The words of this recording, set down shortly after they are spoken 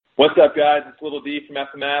What's up, guys? It's Little D from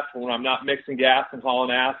FMF. When I'm not mixing gas and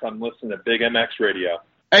hauling ass, I'm listening to Big MX Radio.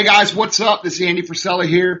 Hey, guys, what's up? This is Andy Frisella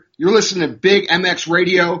here. You're listening to Big MX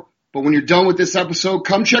Radio, but when you're done with this episode,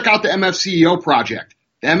 come check out the MFCEO project,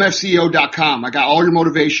 the MFCEO.com. I got all your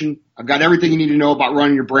motivation. I've got everything you need to know about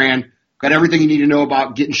running your brand. I've got everything you need to know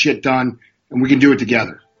about getting shit done, and we can do it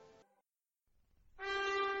together.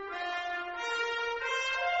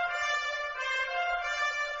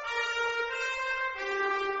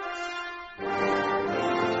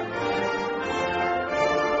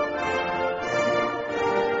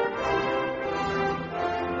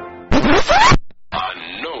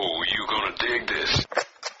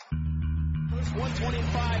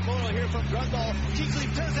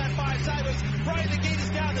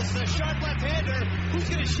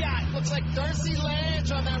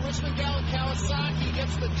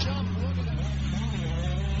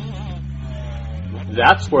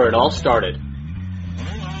 That's where it all started.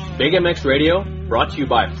 Big MX Radio, brought to you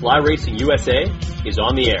by Fly Racing USA, is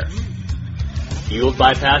on the air. Fueled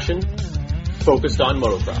by passion, focused on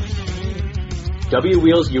motocross. W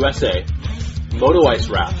Wheels USA, Moto Ice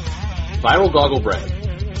Wrap, Viral Goggle Brand,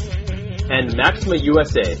 and Maxima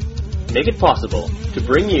USA make it possible to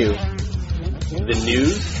bring you the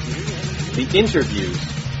news, the interviews,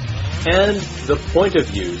 and the point of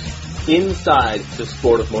views inside the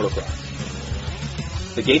sport of motocross.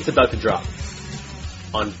 The gate's about to drop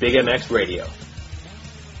on Big MX Radio.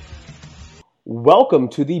 Welcome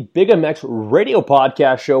to the Big MX Radio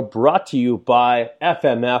podcast show brought to you by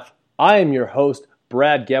FMF. I am your host,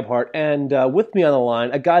 Brad Gebhardt, and with me on the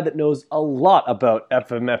line, a guy that knows a lot about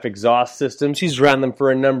FMF exhaust systems. He's ran them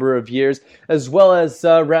for a number of years, as well as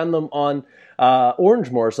ran them on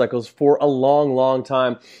orange motorcycles for a long, long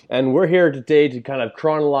time. And we're here today to kind of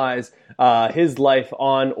chronologize his life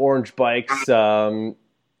on orange bikes.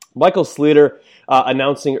 Michael Sleater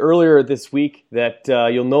announcing earlier this week that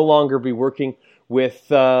you'll no longer be working with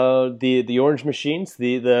the Orange Machines,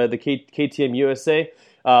 the KTM USA.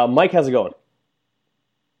 Mike, how's it going?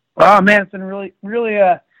 Oh man, it's been really,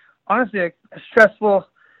 honestly a stressful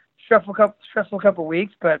couple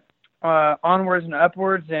weeks, but onwards and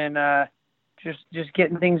upwards, and just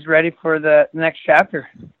getting things ready for the next chapter.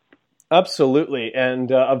 Absolutely,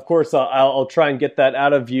 and of course I'll try and get that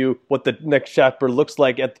out of you, what the next chapter looks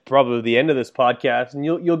like at probably the end of this podcast, and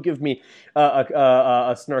you'll give me a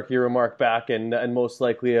snarky remark back, and most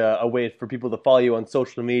likely a way for people to follow you on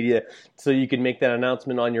social media, so you can make that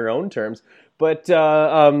announcement on your own terms. But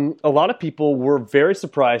a lot of people were very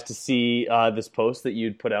surprised to see this post that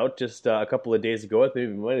you'd put out just a couple of days ago. I think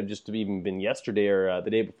it might have just even been yesterday or the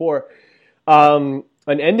day before.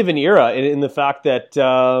 An end of an era in the fact that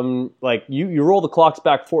like you roll the clocks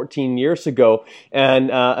back 14 years ago,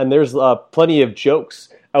 and there's plenty of jokes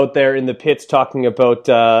out there in the pits talking about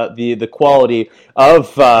the quality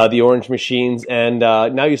of the Orange Machines, and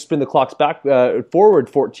now you spin the clocks back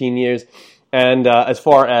forward 14 years. And as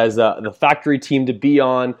far as the factory team to be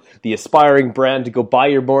on, the aspiring brand to go buy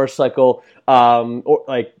your motorcycle, or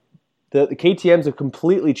like the KTMs have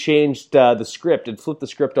completely changed the script and flipped the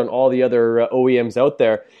script on all the other OEMs out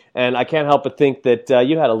there. And I can't help but think that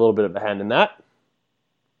you had a little bit of a hand in that.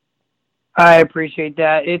 I appreciate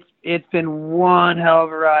that. It's been one hell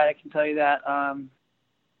of a ride, I can tell you that.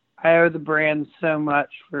 I owe the brand so much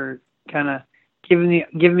for kind of giving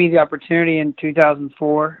me the opportunity in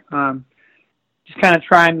 2004. Just kind of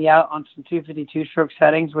trying me out on some 252 stroke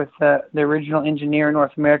settings with the original engineer in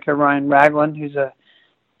North America, Ryan Ragland, who's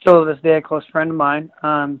still to this day a close friend of mine.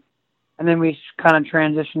 And then we kind of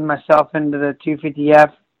transitioned myself into the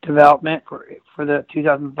 250F development for the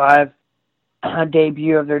 2005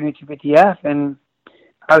 debut of their new 250F. And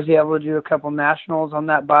I was able to do a couple nationals on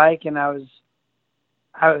that bike, and I was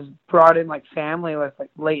brought in like family with like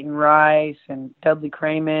Leighton Rice and Dudley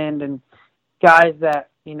Craymond and guys that,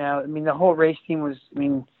 you know, I mean, the whole race team was, I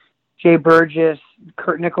mean, Jay Burgess,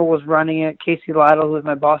 Kurt Nickel was running it, Casey Lytle, who was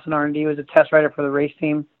my boss in R&D, was a test rider for the race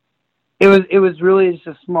team. It was really just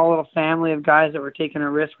a small little family of guys that were taking a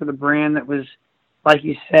risk with a brand that was, like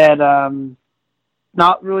you said,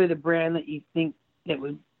 not really the brand that you think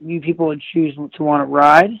you people would choose to want to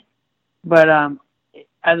ride. But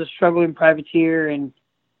as a struggling privateer and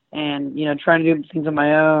you know, trying to do things on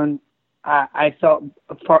my own, I felt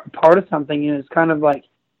a part of something. You know, it's kind of like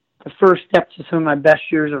the first step to some of my best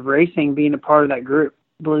years of racing, being a part of that group.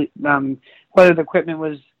 Whether the equipment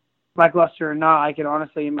was lackluster or not, I can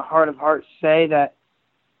honestly, in my heart of hearts, say that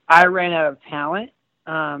I ran out of talent.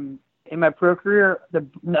 In my pro career,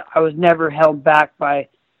 I was never held back by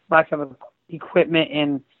lack of equipment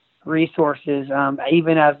and resources.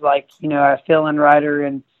 Even as, like, you know, a fill-in rider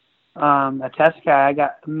and a test guy. I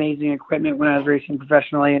got amazing equipment when I was racing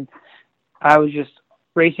professionally, and I was just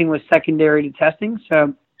racing was secondary to testing.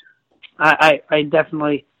 So I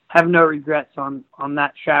definitely have no regrets on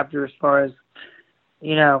that chapter as far as,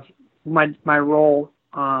 my role,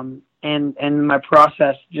 and my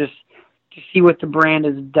process, just to see what the brand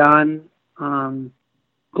has done,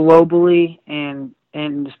 globally and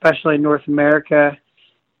especially in North America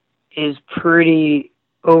is pretty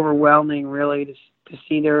overwhelming, really, to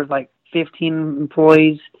see there was like 15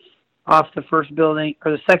 employees off the first building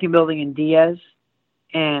or the second building in Diaz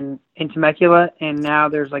and in Temecula, and now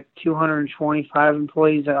there's like 225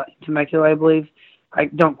 employees in Temecula, I believe. I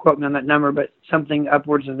don't quote me on that number, but something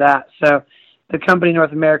upwards of that. So the company in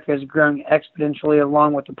North America is growing exponentially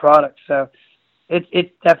along with the product. So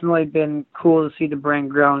it's definitely been cool to see the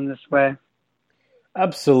brand grow in this way.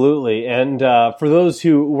 Absolutely. And for those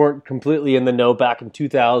who weren't completely in the know, back in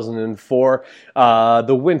 2004,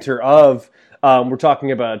 the winter of, we're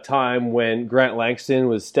talking about a time when Grant Langston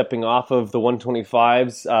was stepping off of the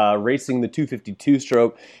 125s, racing the 252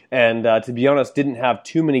 stroke, and to be honest, didn't have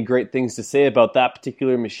too many great things to say about that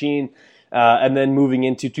particular machine. And then moving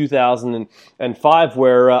into 2005,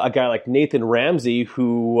 where a guy like Nathan Ramsey,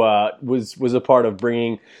 who was a part of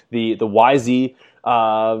bringing the YZ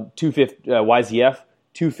 250 YZF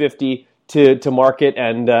 250 to market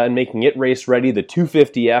and making it race ready, the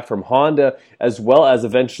 250F from Honda, as well as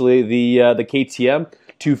eventually the KTM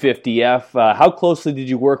 250F. How closely did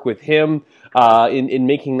you work with him in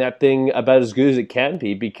making that thing about as good as it can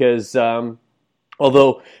be? Because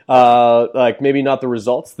although like maybe not the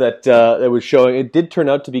results that it was showing, it did turn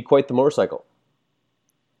out to be quite the motorcycle.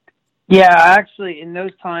 Yeah, actually, in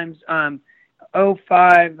those times,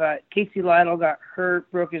 05, Casey Lytle got hurt,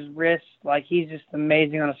 broke his wrist. Like, he's just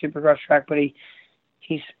amazing on a supercross track, but he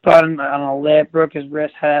spun on a lip, broke his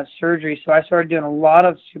wrist, had to have surgery. So I started doing a lot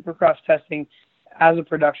of supercross testing as a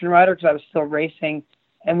production rider because I was still racing,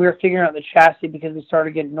 and we were figuring out the chassis because we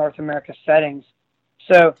started getting North America settings.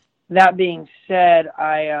 So that being said,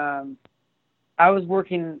 I was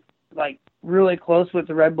working like really close with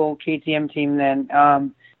the Red Bull KTM team then.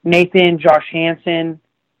 Nathan, Josh Hansen,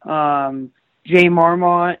 Jay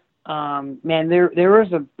Marmont, man, there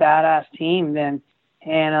was a badass team then,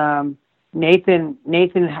 and Nathan,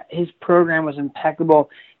 his program was impeccable.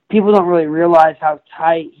 People don't really realize how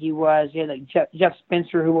tight he was. He had like Jeff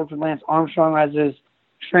Spencer, who worked with Lance Armstrong, as his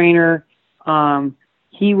trainer.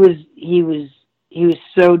 He was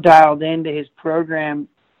so dialed into his program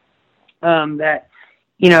that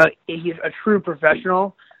he's a true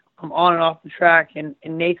professional on and off the track. And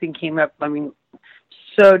Nathan came up, I mean,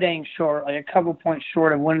 so dang short, like a couple points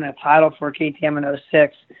short of winning a title for KTM in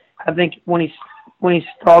 06. I think when he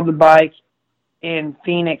stalled the bike in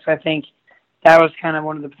Phoenix, I think that was kind of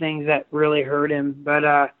one of the things that really hurt him. But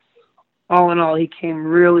all in all, he came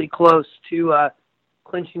really close to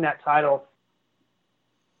clinching that title.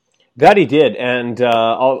 That he did, and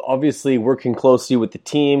obviously working closely with the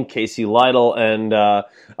team, Casey Lytle, and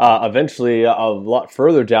eventually a lot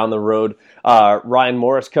further down the road, Ryan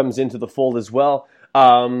Morris comes into the fold as well.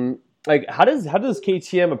 Like, how does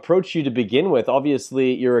KTM approach you to begin with?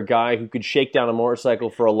 Obviously, you're a guy who could shake down a motorcycle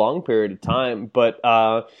for a long period of time, but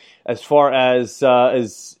as far as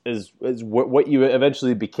what you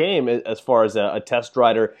eventually became, as far as a test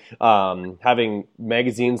rider, having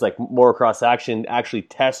magazines like Motocross Action actually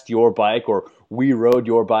test your bike, or We Rode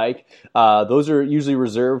your bike, those are usually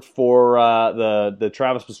reserved for the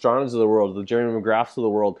Travis Pastranas of the world, the Jeremy McGraths of the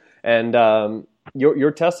world, and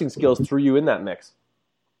your testing skills threw you in that mix.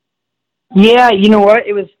 Yeah, you know what?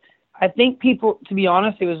 It was, I think people, to be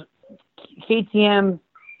honest, it was KTM,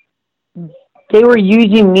 they were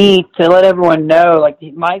using me to let everyone know, like,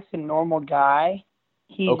 Mike's a normal guy.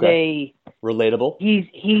 He's relatable. He's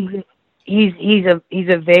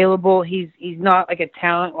available. He's not like a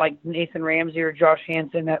talent like Nathan Ramsey or Josh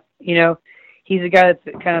Hansen. That, he's a guy that's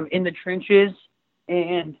kind of in the trenches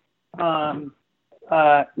and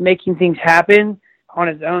making things happen on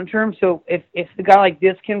his own terms. So if the guy like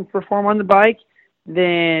this can perform on the bike,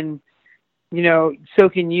 then, so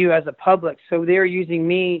can you as a public. So they're using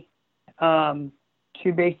me to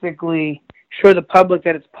basically show the public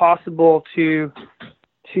that it's possible to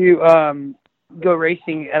go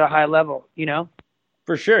racing at a high level,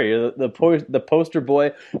 For sure, you're the poster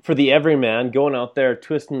boy for the everyman, going out there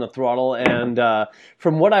twisting the throttle, and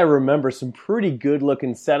from what I remember, some pretty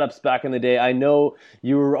good-looking setups back in the day. I know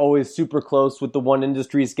you were always super close with the One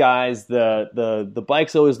Industries guys. The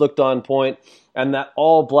bikes always looked on point, and that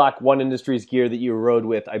all-black One Industries gear that you rode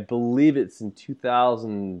with, I believe it's in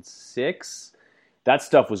 2006. That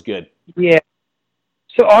stuff was good. Yeah.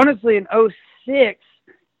 So honestly, in 06,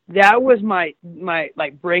 that was my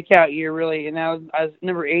like breakout year really, and I was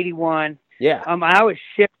number 81. Yeah. I was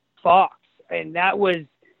shipped Fox, and that was,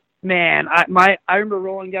 man, I remember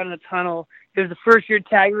rolling down in the tunnel. It was the first year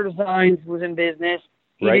Tagger Designs was in business.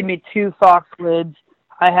 He Right. did me 2 Fox lids.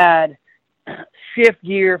 I had shift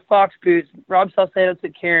gear, Fox boots. Rob Salcedo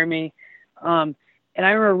took care of me. And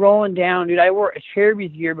I remember rolling down, dude. I wore a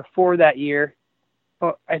Cherubies gear before that year.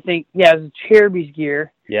 Well, I think, yeah, it was a Cherubies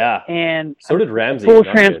gear. Yeah. And So did Ramsey. full Not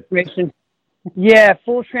good. transformation. Yeah,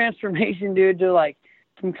 full transformation, dude, to like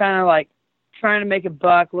from kind of like trying to make a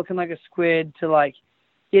buck, looking like a squid, to like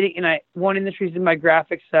getting, and One Industries did my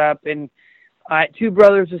graphics up, and two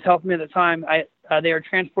brothers was helping me at the time. They were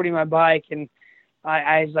transporting my bike, and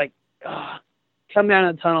I was like, come down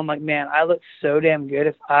in the tunnel. I'm like, man, I look so damn good.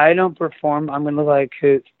 If I don't perform, I'm going to look like a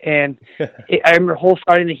kook. And I remember whole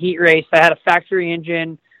starting the heat race. I had a factory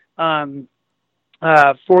engine,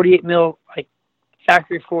 48 mil, like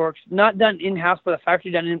factory forks, not done in-house, but a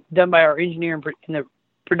factory done by our engineer in the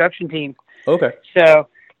production team. Okay. So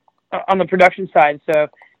on the production side. So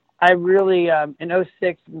I really, in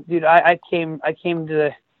 06, dude, I came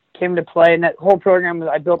to play, and that whole program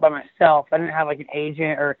I built by myself. I didn't have like an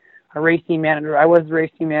agent or a race team manager. I was the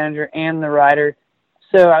race team manager and the rider.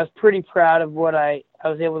 So I was pretty proud of what I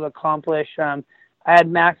was able to accomplish. I had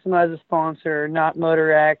Maxima as a sponsor, not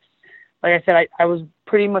MotorX. Like I said, I was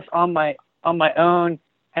pretty much on my own,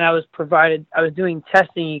 and I was doing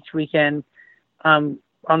testing each weekend on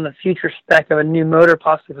the future spec of a new motor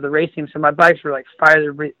possibly for the race team. So my bikes were like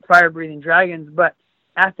fire-breathing dragons. But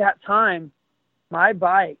at that time, my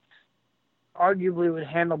bikes arguably would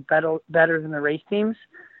handle better than the race teams.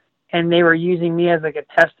 And they were using me as like a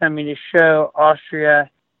test dummy to show Austria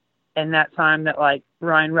and that time that like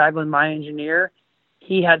Ryan Ragland, my engineer,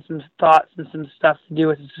 he had some thoughts and some stuff to do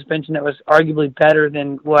with the suspension that was arguably better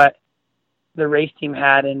than what the race team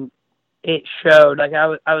had. And it showed. Like I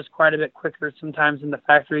was quite a bit quicker sometimes than the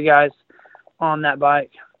factory guys on that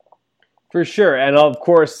bike. For sure. And of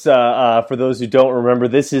course, for those who don't remember,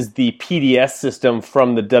 this is the PDS system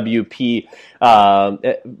from the WP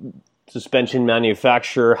suspension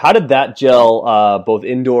manufacturer. How did that gel both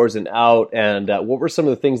indoors and out? And what were some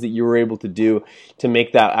of the things that you were able to do to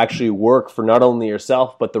make that actually work for not only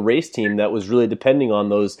yourself, but the race team that was really depending on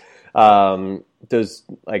those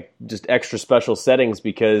like just extra special settings,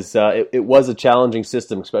 because it was a challenging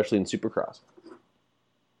system, especially in Supercross?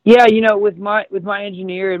 Yeah, with my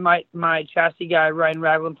engineer and my chassis guy, Ryan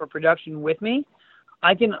Ragland, for production with me,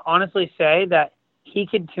 I can honestly say that he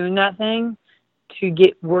could tune that thing to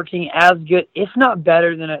get working as good, if not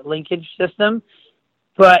better, than a linkage system.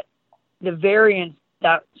 But the variance,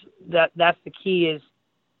 that's the key, is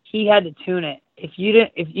he had to tune it. If you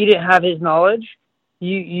didn't have his knowledge,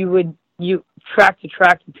 you track to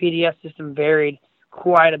track, the PDS system varied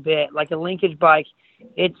quite a bit. Like a linkage bike,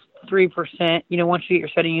 it's 3%, once you get your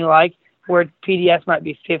setting you like, where PDS might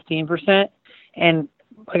be 15%. And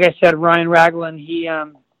like I said, Ryan Ragland,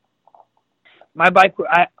 my bike,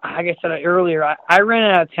 like I said earlier, I ran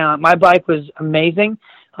it out of talent. My bike was amazing.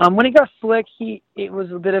 When it got slick, it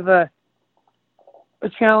was a bit of a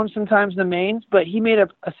challenge sometimes in the mains, but he made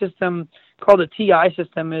a system called a TI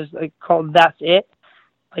system, is like called That's It.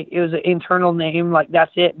 Like it was an internal name, like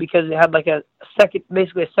That's It, because it had like a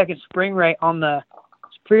second spring rate on the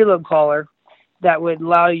preload collar that would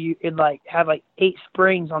allow you, it like have like 8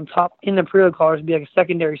 springs on top in the preload collars, to be like a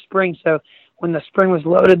secondary spring. So when the spring was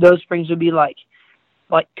loaded, those springs would be like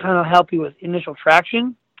kind of help you with initial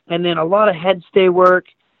traction. And then a lot of head stay work,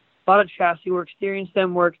 a lot of chassis work, steering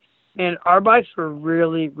stem work. And our bikes were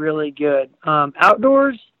really, really good.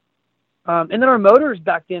 Outdoors, and then our motors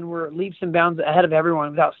back then were leaps and bounds ahead of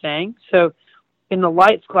everyone without saying. So in the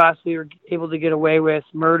lights class, we were able to get away with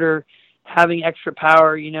Murder having extra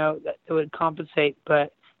power, that would compensate.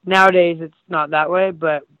 But nowadays it's not that way,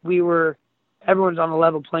 but everyone's on a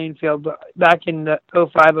level playing field. But back in the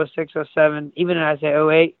 05, 06, 07, even in, I say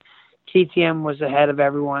 08, KTM was ahead of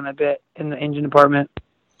everyone a bit in the engine department.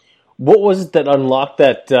 What was it that unlocked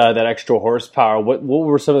that extra horsepower? What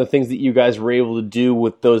were some of the things that you guys were able to do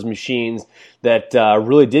with those machines that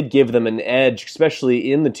really did give them an edge,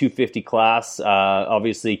 especially in the 250 class?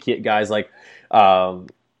 Obviously, guys like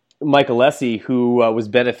Mike Alessi, who was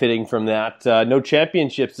benefiting from that. No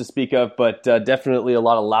championships to speak of, but definitely a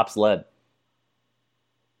lot of laps led.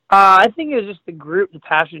 I think it was just the group, the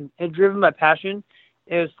passion. It was driven by passion.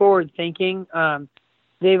 It was forward thinking.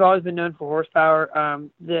 They've always been known for horsepower.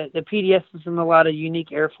 The PDS system allowed a unique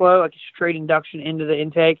airflow, like a straight induction into the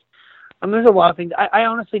intake. There's a lot of things. I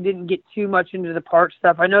honestly didn't get too much into the park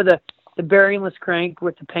stuff. I know the bearingless crank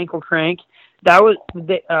with the Pankel crank, that was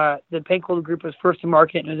the Paint Cold group was first to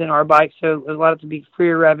market and it was in our bike, so it allowed it to be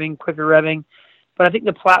freer revving, quicker revving. But I think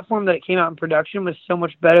the platform that it came out in production was so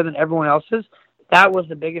much better than everyone else's. That was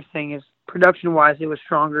the biggest thing, is production-wise it was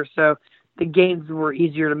stronger, so the gains were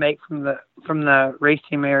easier to make from the race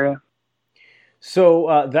team area.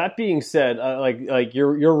 So that being said, like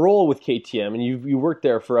your role with KTM, and you worked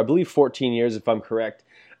there for, I believe, 14 years, if I'm correct.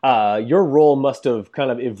 Your role must have kind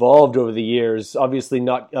of evolved over the years. Obviously,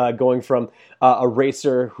 not going from a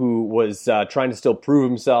racer who was trying to still prove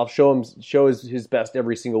himself, show his best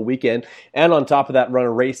every single weekend, and on top of that, run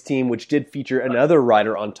a race team, which did feature another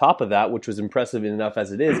rider on top of that, which was impressive enough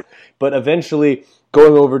as it is. But eventually,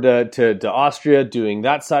 going over to Austria, doing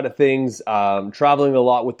that side of things, traveling a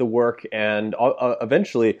lot with the work, and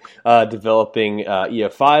eventually developing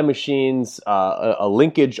EFI machines, a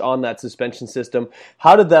linkage on that suspension system.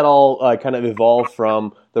 How did that all kind of evolve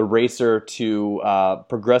from the racer to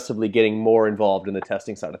progressively getting more involved in the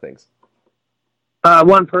testing side of things?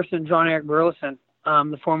 One person, John Eric Burleson,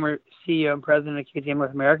 the former CEO and president of KTM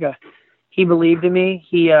North America, he believed in me.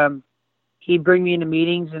 He'd bring me into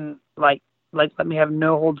meetings and like let me have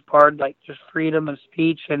no holds barred, like just freedom of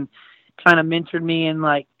speech, and kind of mentored me and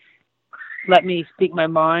like let me speak my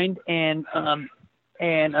mind. And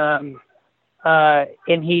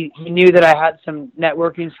he knew that I had some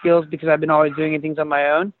networking skills because I've been always doing things on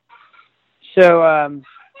my own. So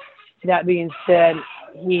that being said,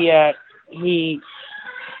 he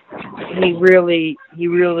really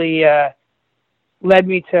led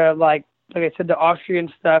me to like I said, the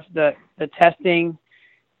Austrian stuff, the testing.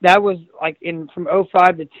 That was like from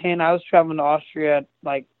 05 to 10, I was traveling to Austria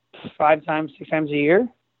like 5 times, 6 times a year.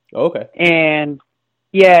 Okay. And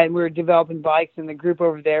yeah, we were developing bikes, and the group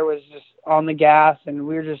over there was just on the gas, and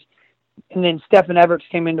and then Stefan Everts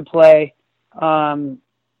came into play, like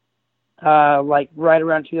right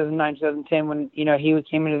around 2009, 2010 when, he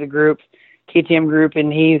came into the group, KTM group,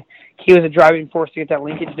 and he was a driving force to get that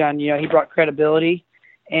linkage done. He brought credibility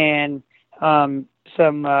and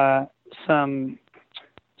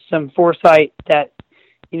some foresight that,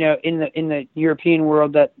 in the European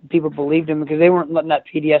world, that people believed him because they weren't letting that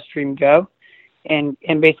PDS stream go. And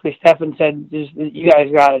basically Stefan said, you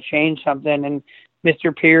guys got to change something. And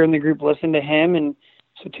Mr. Peer and the group listened to him. And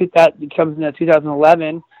so that comes into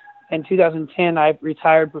 2011. In 2010, I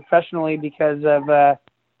retired professionally because of the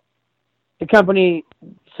company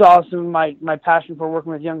saw some of my passion for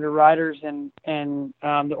working with younger riders and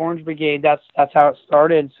the Orange Brigade. That's how it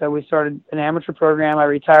started. So we started an amateur program. I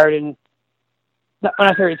retired when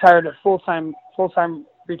I say retired, a full-time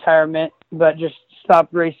retirement, but just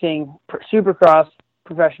stopped racing Supercross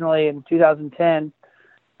professionally in 2010,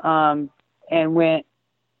 and went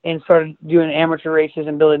and started doing amateur races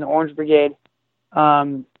and building the Orange Brigade.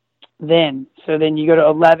 Then you go to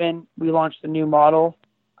 11, we launched a new model,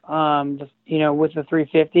 with the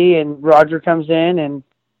 350, and Roger comes in, and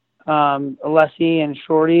Alessi and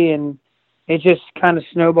Shorty, and it just kind of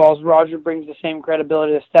snowballs. Roger brings the same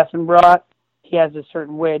credibility that Stefan brought. He has a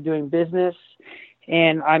certain way of doing business,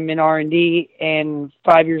 and I'm in R&D, and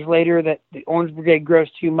 5 years later that the Orange Brigade grows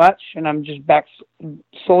too much, and I'm just back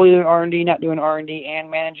solely doing R&D, not doing R&D and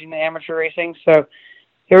managing the amateur racing. So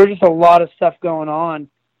there was just a lot of stuff going on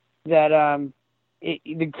that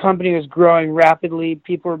the company was growing rapidly.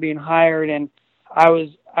 People were being hired, and I was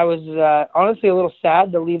honestly a little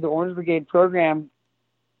sad to leave the Orange Brigade program.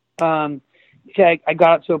 I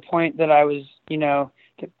got up to a point that I was, the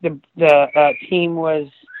team was,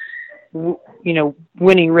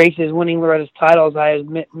 winning races, winning Loretta's titles. I was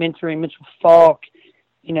mentoring Mitchell Falk,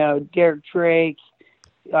 Derek Drake,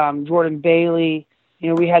 Jordan Bailey.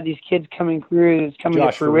 We had these kids coming through, coming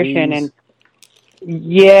to fruition, Rees. and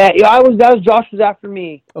Josh was after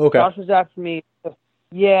me. Okay. Josh was after me.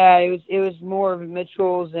 Yeah, it was more of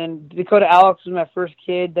Mitchell's, and Dakota Alex was my first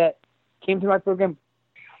kid that came through my program.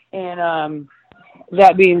 And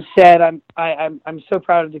that being said, I'm so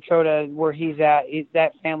proud of Dakota where he's at.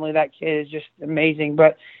 That family, that kid is just amazing.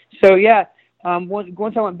 But so yeah,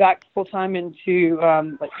 once I went back full time into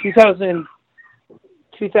 2000,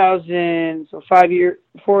 so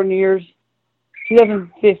 4 years,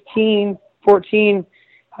 2015, 14.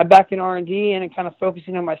 I'm back in R&D and kind of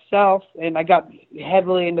focusing on myself, and I got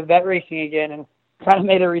heavily into vet racing again and kind of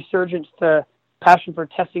made a resurgence to passion for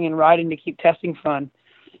testing and riding to keep testing fun.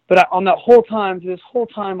 But on that whole time,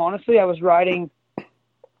 honestly, I was riding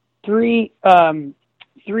 3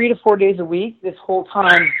 to 4 days a week this whole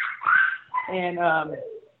time. And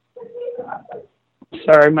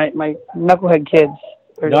sorry, my knucklehead kids.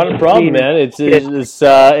 Not a problem, man. It's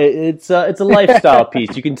a lifestyle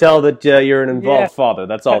piece. You can tell that you're an involved father.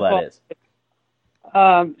 That's all that is.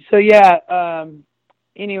 So yeah.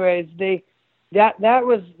 Anyways, that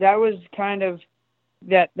was kind of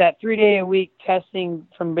that 3-day-a-week testing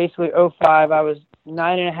from basically '05. I was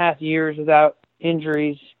 9.5 years without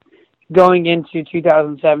injuries going into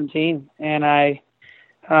 2017, and I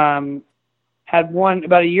had one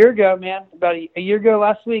about a year ago, man. About a year ago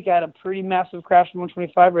last week, I had a pretty massive crash in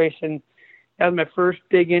 125 race, and that was my first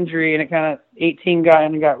big injury, and it kind of 18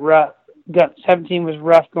 got rough. 17 was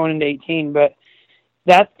rough going into 18, but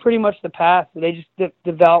that's pretty much the path. They just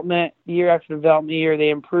development year after development year. They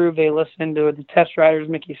improve. They listen to the test riders,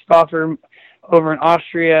 Mickey Stauffer over in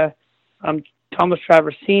Austria, Thomas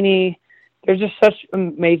Traversini. There's just such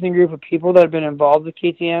an amazing group of people that have been involved with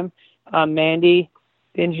KTM. Mandy,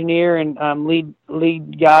 the engineer, and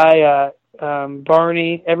lead guy,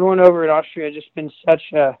 Barney. Everyone over in Austria has just been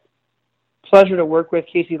such a pleasure to work with.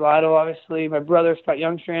 Casey Lytle, obviously. My brother, Scott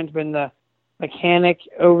Youngstrand's been the mechanic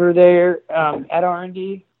over there at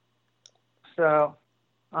R&D. So,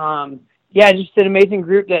 yeah, just an amazing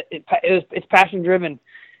group that it's passion driven,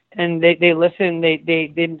 and they listen. They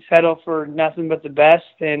didn't settle for nothing but the best,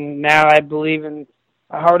 and now I believe in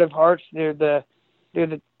a heart of hearts. They're the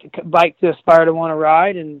bike to aspire to want to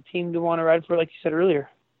ride, and the team to want to ride for, like you said earlier.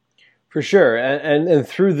 For sure, and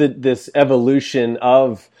through this evolution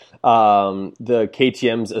of the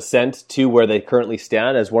KTM's ascent to where they currently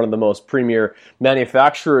stand as one of the most premier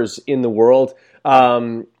manufacturers in the world,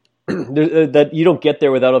 that you don't get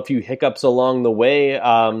there without a few hiccups along the way.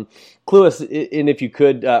 Clue us in, if you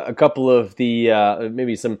could, a couple of the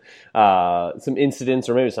maybe some incidents,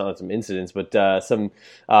 or maybe it's not some incidents, but some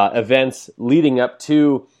events leading up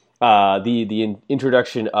to the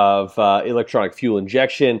introduction of electronic fuel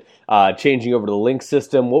injection, changing over to the Link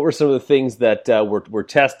system. What were some of the things that were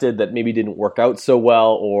tested that maybe didn't work out so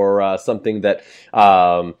well, or something that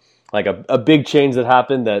like a big change that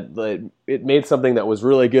happened that it made something that was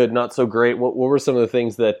really good not so great? What were some of the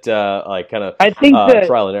things that trial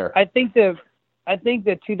and error? I think the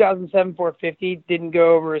 2007 450 didn't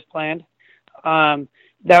go over as planned.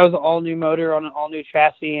 That was an all-new motor on an all-new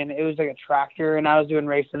chassis, and it was like a tractor, and I was doing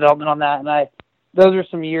race development on that, and those are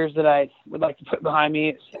some years that I would like to put behind me.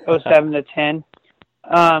 It's 07 to 10.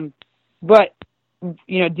 But,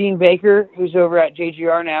 Dean Baker, who's over at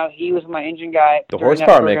JGR now, he was my engine guy. The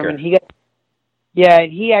horsepower maker. And he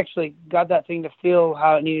actually got that thing to feel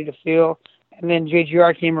how it needed to feel. And then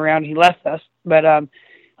JGR came around, and he left us. But I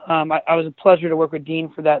was a pleasure to work with Dean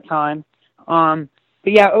for that time.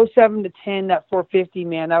 But yeah, 07 to 10, that 450,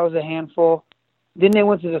 man, that was a handful. Then they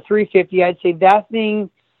went to the 350. I'd say that thing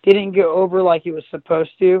didn't go over like it was supposed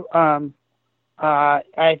to.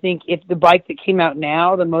 I think if the bike that came out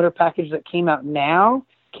now, the motor package that came out now,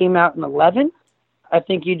 came out in 11, I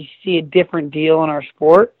think you'd see a different deal in our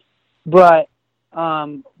sport. But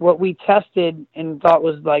what we tested and thought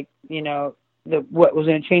was like, what was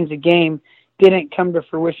going to change the game didn't come to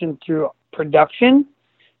fruition through production.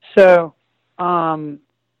 So, who's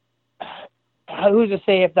to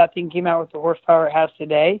say if that thing came out with the horsepower it has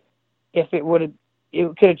today, if it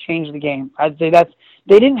could have changed the game. I'd say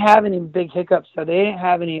they didn't have any big hiccups, so they didn't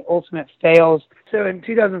have any ultimate fails. So in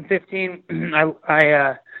 2015,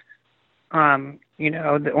 the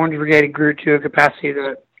Orange Brigade grew to a capacity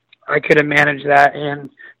that I could have managed that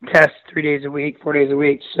and test 3 days a week, 4 days a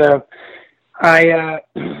week. So I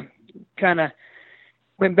kind of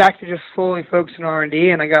went back to just fully focusing on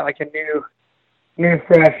R&D, and I got like a new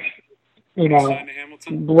fresh,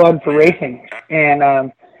 blood for racing,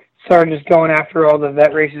 and started just going after all the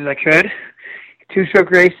vet races I could,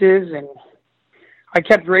 two-stroke races, and I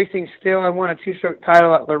kept racing still. I won a two-stroke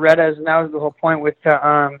title at Loretta's, and that was the whole point with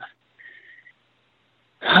the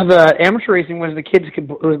amateur racing was the kids it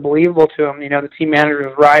was believable to them. The team manager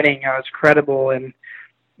was riding, I was credible, and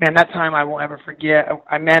man, that time I won't ever forget.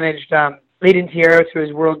 I managed Leading Tierra to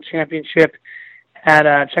his world championship at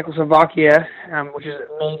Czechoslovakia, which is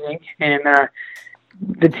amazing, and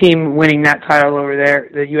the team winning that title over there,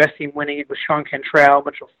 the U.S. team winning it was Sean Cantrell,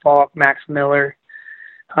 Mitchell Falk, Max Miller.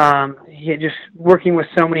 Just working with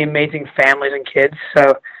so many amazing families and kids.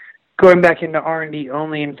 So going back into R&D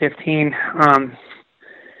only in 15, a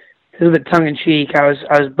little bit tongue-in-cheek. I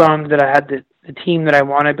was bummed that I had the team that I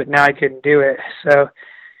wanted, but now I couldn't do it. So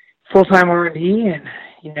full-time R&D, and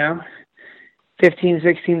 15,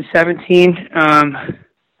 16, 17,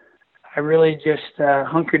 I really just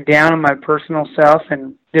hunkered down on my personal self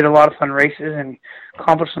and did a lot of fun races and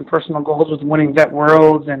accomplished some personal goals with winning Vet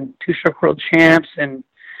Worlds and two-stroke world champs. And,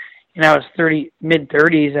 I was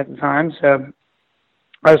mid-30s at the time, so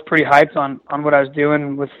I was pretty hyped on what I was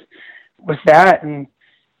doing with that. And,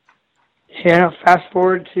 fast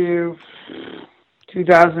forward to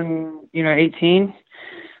 2018,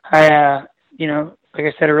 Like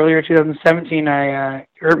I said earlier, 2017, I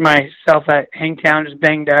hurt myself at Hangtown, just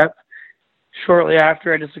banged up. Shortly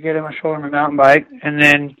after, I dislocated my shoulder on my mountain bike, and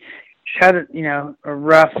then just had a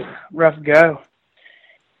rough go.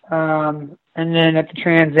 And then at the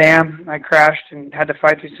Trans Am, I crashed and had to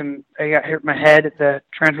fight through I got hit my head at the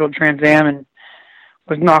Transworld Trans Am and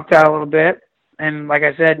was knocked out a little bit. And like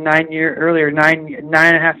I said, 9.5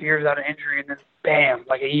 years out of injury, and then bam,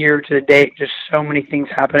 like a year to the date, just so many things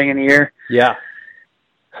happening in a year. Yeah.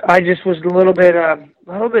 I just was a little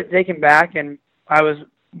bit taken back, and I was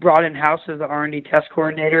brought in-house as the R&D test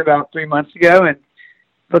coordinator about 3 months ago and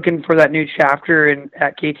looking for that new chapter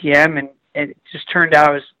at KTM, and it just turned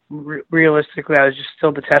out realistically, I was just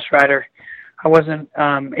still the test rider. I wasn't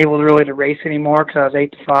able to race anymore because I was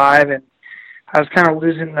 8-5, and I was kind of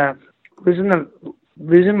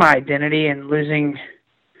losing my identity and losing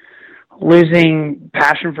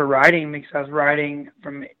passion for riding, because I was riding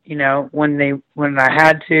from when I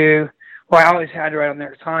had to. Well, I always had to ride on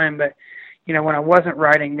their time, but when I wasn't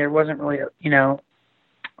riding, there wasn't really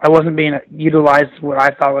I wasn't being utilized what I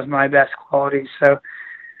thought was my best quality. So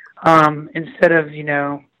instead of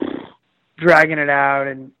dragging it out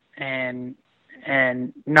and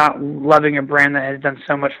not loving a brand that has done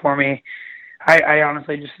so much for me, I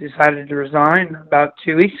honestly just decided to resign about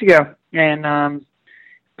 2 weeks ago, and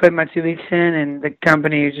put my 2 weeks in, and the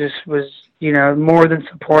company just was more than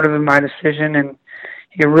supportive of my decision, and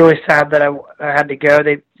really sad that I had to go.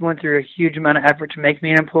 They went through a huge amount of effort to make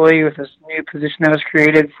me an employee with this new position that was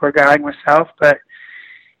created for a guy like myself, but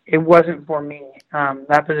it wasn't for me.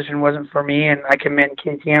 That position wasn't for me, and I commend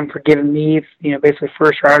KTM for giving me, basically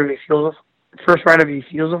first right of refusal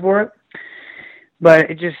for it.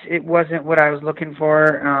 But it wasn't what I was looking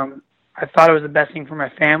for. I thought it was the best thing for my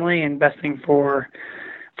family and best thing for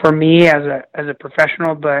me as a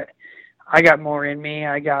professional, but I got more in me.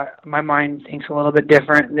 My mind thinks a little bit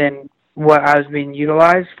different than what I was being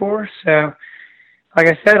utilized for. So, like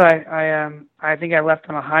I said, I think I left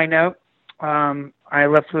on a high note. I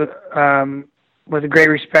left with a great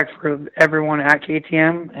respect for everyone at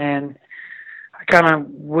KTM, and I kind of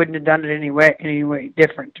wouldn't have done it any way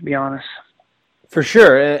different, to be honest. For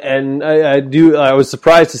sure, and I was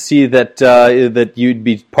surprised to see that that you'd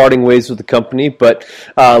be parting ways with the company, but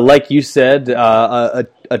like you said,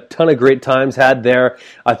 a ton of great times had there.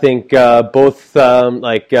 I think both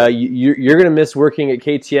you're going to miss working at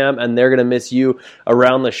KTM, and they're going to miss you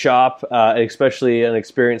around the shop, especially an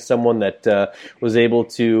experienced someone that was able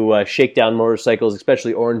to shake down motorcycles,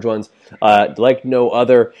 especially orange ones, like no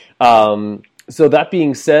other. So that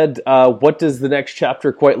being said, what does the next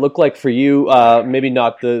chapter quite look like for you? Maybe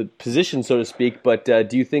not the position, so to speak, but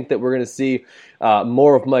do you think that we're going to see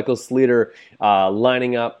more of Michael Sleater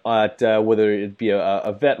lining up at whether it be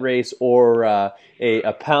a vet race or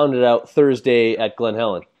a pounded out Thursday at Glen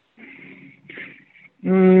Helen?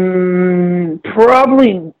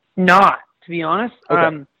 Probably not, to be honest.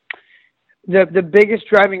 Okay. The biggest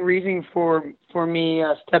driving reason for me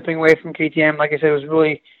stepping away from KTM, like I said, was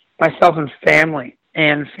really myself and family.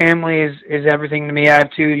 And family is everything to me. I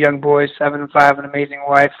have 2 young boys, 7 and 5, an amazing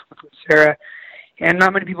wife, Sarah. And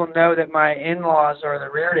not many people know that my in-laws are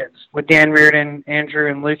the Reardons, with Dan Reardon,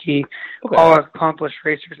 Andrew, and Lukey, all accomplished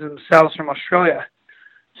racers themselves from Australia.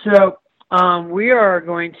 So we are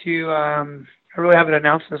going to, I really haven't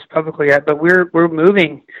announced this publicly yet, but we're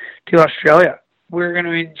moving to Australia. We're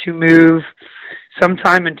going to move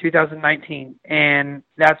sometime in 2019, and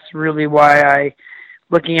that's really why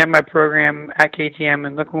looking at my program at KTM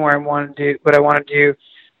and looking what I want to do.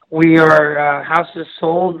 We are, house is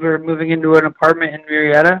sold. We're moving into an apartment in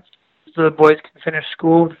Marietta so the boys can finish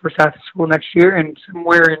school, first half of school next year. And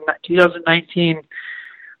somewhere in 2019,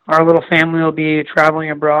 our little family will be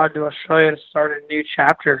traveling abroad to Australia to start a new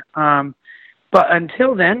chapter. But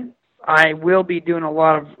until then, I will be doing a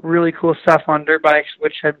lot of really cool stuff on dirt bikes,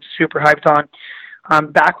 which I'm super hyped on.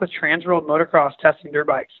 I'm back with Transworld Motocross testing dirt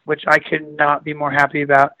bikes, which I could not be more happy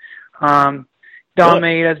about. Dom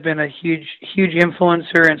Maid has been a huge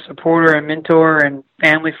influencer and supporter and mentor and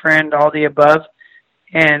family friend, all the above.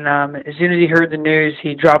 And as soon as he heard the news,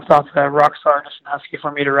 he dropped off a Rockstar Edition Husky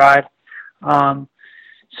for me to ride.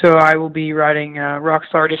 So I will be riding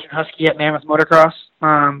Rockstar Edition Husky at Mammoth Motocross.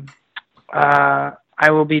 I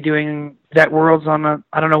will be doing Vet Worlds on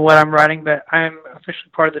I don't know what I'm riding, but I'm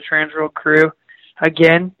officially part of the Transworld crew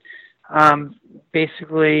again.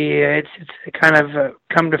 Basically, it's kind of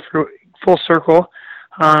come to full circle.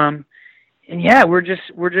 And yeah, we're just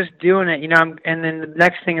doing it, and then the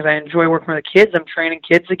next thing is I enjoy working with the kids. I'm training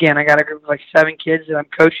kids again. I got a group of like 7 kids that I'm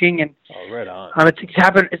coaching, and right on.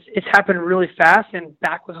 It's happened really fast, and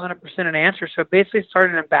back with 100% an Answer. So basically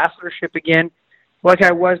started an ambassadorship again, like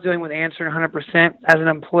I was doing with Answer and 100%. As an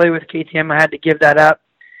employee with KTM, I had to give that up,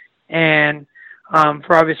 and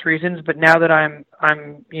for obvious reasons. But now that I'm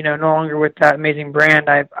no longer with that amazing brand,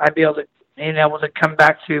 I'd be able to come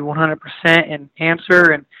back to 100% and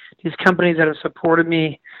Answer and these companies that have supported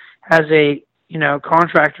me as a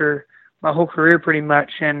contractor my whole career pretty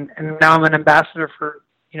much, and now I'm an ambassador for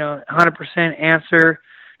 100% Answer,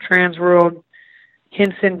 Transworld,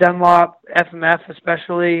 Hinson, Dunlop, FMF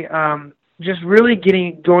especially. Just really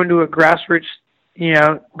going to a grassroots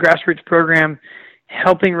program,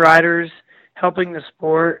 helping riders, helping the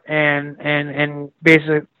sport, and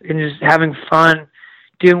basically just having fun,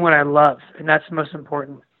 doing what I love, and that's the most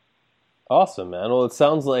important. Awesome, man. Well, it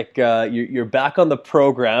sounds like you're back on the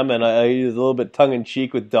program, and I use a little bit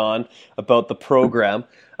tongue-in-cheek with Don about the program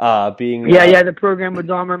being... the program with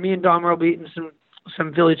Dahmer. Me and Dahmer will be eating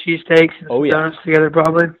some Philly cheesesteaks and some donuts together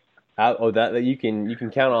probably. That you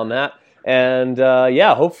can count on that. And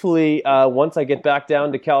hopefully once I get back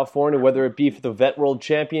down to California, whether it be for the Vet World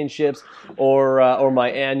Championships or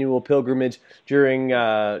my annual pilgrimage during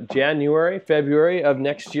January, February of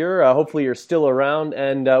next year, hopefully you're still around,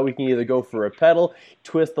 and we can either go for a pedal,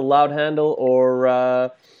 twist the loud handle,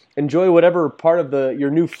 or enjoy whatever part of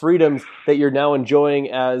your new freedoms that you're now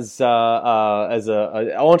enjoying as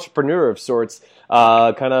a entrepreneur of sorts,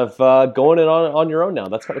 going it on your own now.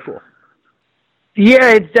 That's kind of cool. Yeah,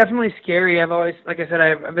 it's definitely scary. I've always, like I said,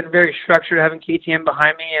 I've been very structured, having KTM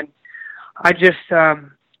behind me, and I just,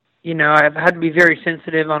 I've had to be very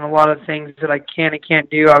sensitive on a lot of things that I can and can't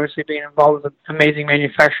do. Obviously, being involved with an amazing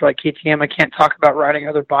manufacturer like KTM, I can't talk about riding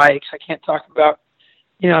other bikes. I can't talk about,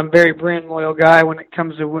 I'm a very brand loyal guy when it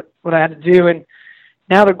comes to what I had to do, and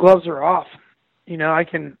now the gloves are off. I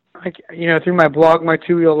can through my blog, My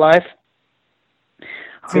Two Wheel Life,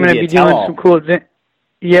 I'm going to be doing some cool events.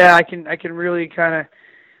 Yeah, I can really kind of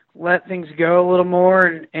let things go a little more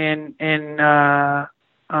and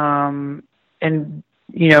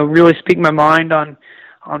really speak my mind on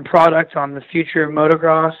product, on the future of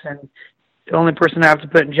motocross, and the only person I have to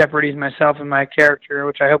put in jeopardy is myself and my character,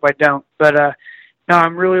 which I hope I don't. But no,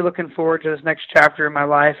 I'm really looking forward to this next chapter in my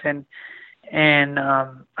life, and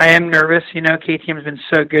I am nervous. KTM's been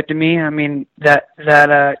so good to me. I mean, that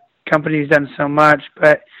company's done so much,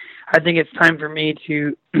 but I think it's time for me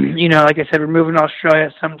to, like I said, we're moving to Australia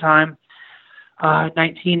sometime.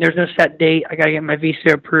 19, there's no set date. I got to get my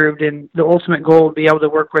visa approved, and the ultimate goal would be able to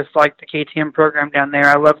work with like the KTM program down there.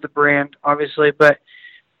 I love the brand, obviously, but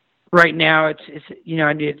right now it's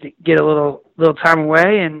I need to get a little time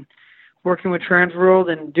away, and working with Transworld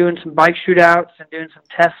and doing some bike shootouts and doing some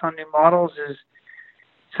tests on new models is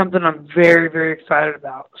something I'm very, very excited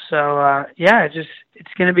about. So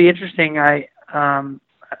it's going to be interesting. I'm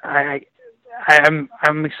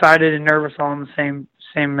excited and nervous all in the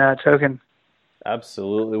same token.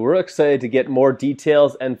 Absolutely. We're excited to get more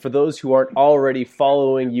details. And for those who aren't already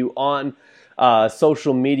following you on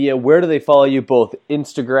social media, where do they follow you, both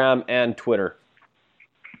Instagram and Twitter?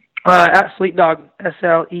 At Sleetdog,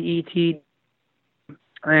 SLEET,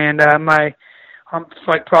 and my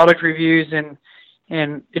like product reviews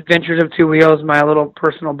and adventures of two wheels, my little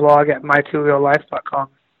personal blog at mytwowheellife.com.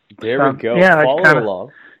 There we go. Yeah, follow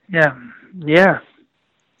along. Yeah.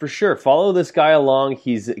 For sure. Follow this guy along.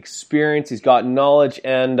 He's experienced. He's got knowledge.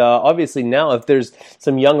 And obviously now, if there's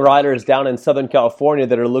some young riders down in Southern California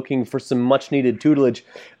that are looking for some much-needed tutelage,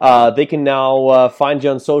 they can now find you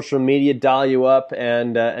on social media, dial you up,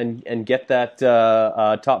 and get that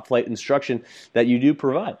top-flight instruction that you do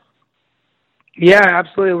provide. Yeah,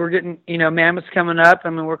 absolutely. We're getting, Mammoth's coming up.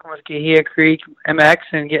 I'm working with Gahia Creek MX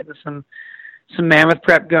and getting some Mammoth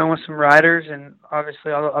prep going with some riders, and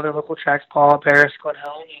obviously all the other local tracks, Paul, Paris, Glen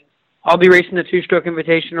Helen. I'll be racing the two-stroke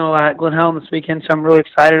invitational at Glen Helen this weekend, so I'm really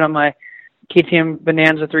excited on my KTM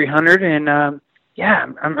Bonanza 300, and I'm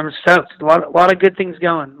stoked. A lot of good things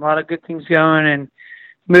going, and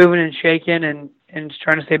moving and shaking, and just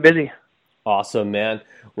trying to stay busy. Awesome, man.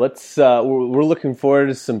 Let's. We're looking forward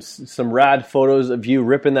to some rad photos of you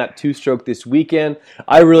ripping that two-stroke this weekend.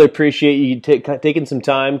 I really appreciate you taking some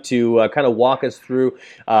time to kind of walk us through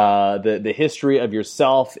the history of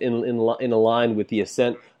yourself in line with the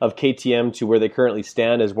ascent of KTM to where they currently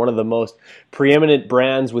stand as one of the most preeminent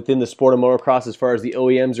brands within the sport of motocross as far as the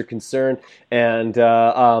OEMs are concerned. And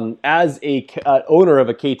as a owner of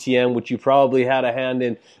a KTM, which you probably had a hand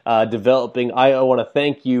in developing, I want to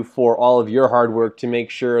thank you for all of your hard work to make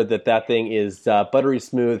sure that that thing is buttery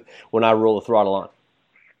smooth when I roll the throttle on.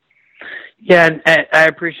 Yeah, I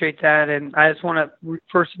appreciate that, and I just want to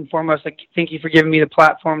first and foremost thank you for giving me the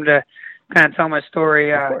platform to kind of tell my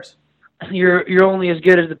story. Of course, you're only as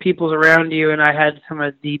good as the people's around you, and I had some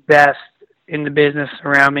of the best in the business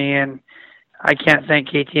around me, and I can't thank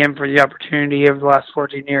KTM for the opportunity over the last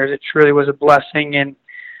 14 years. It truly was a blessing, and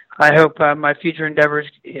I hope my future endeavors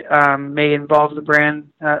may involve the brand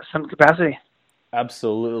some capacity.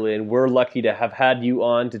 Absolutely, and we're lucky to have had you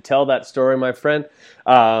on to tell that story, my friend.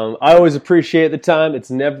 I always appreciate the time.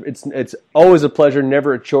 It's always a pleasure,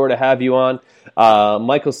 never a chore to have you on.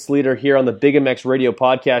 Michael Sleater here on the Big MX Radio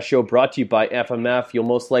Podcast Show, brought to you by FMF. You'll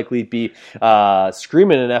most likely be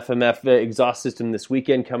screaming an FMF exhaust system this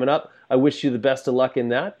weekend coming up. I wish you the best of luck in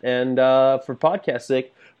that, and for podcast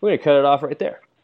sake, we're going to cut it off right there.